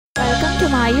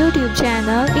my YouTube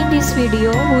channel. In this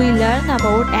video, we learn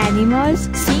about animals,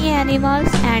 sea animals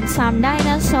and some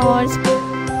dinosaurs.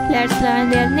 Let's learn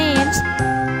their names.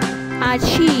 A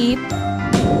sheep,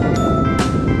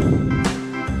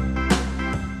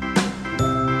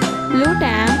 blue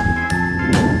tank,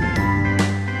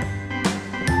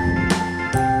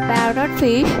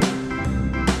 parrotfish,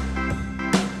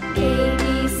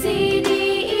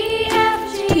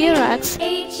 T-Rex,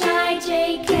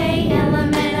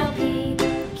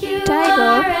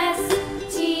 tiger,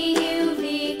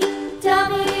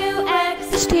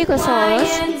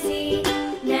 Stegosaurus,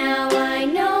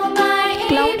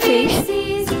 clownfish,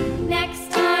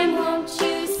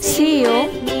 seal,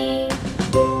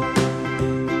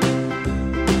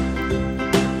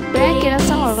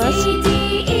 Brachiosaurus,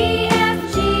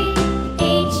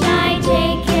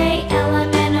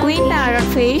 queen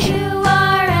parrotfish,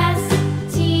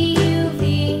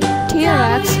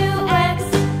 T-Rex,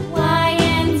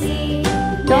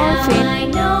 dolphin,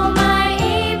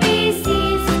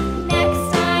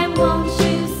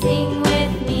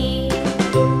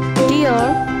 deer,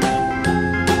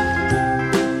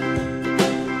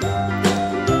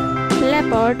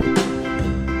 leopard,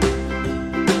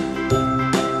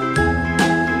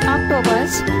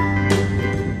 octopus,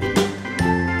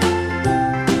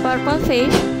 purple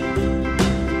fish,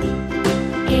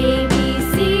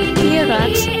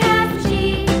 T-Rex,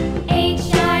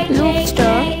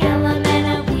 lobster,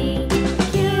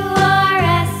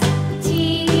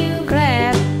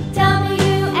 crab,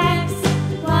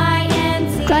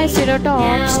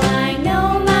 triceratops,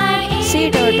 sea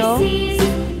turtle,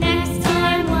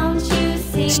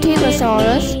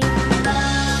 Stegosaurus,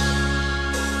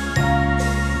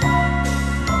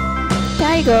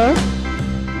 tiger,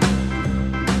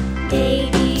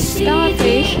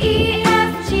 starfish,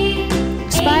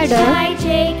 spider,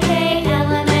 T-Rex,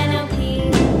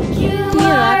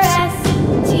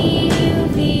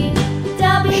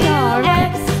 shark,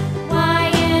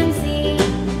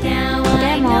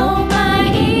 camel,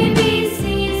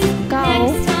 cow,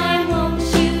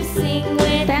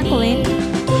 penguin,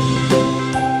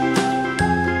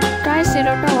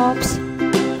 triceratops,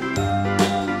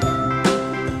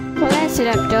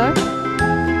 velociraptor,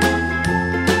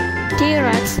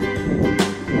 T-Rex,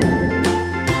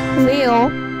 whale,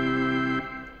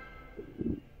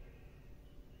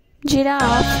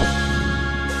 giraffe,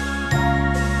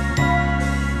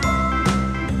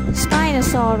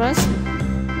 Spinosaurus,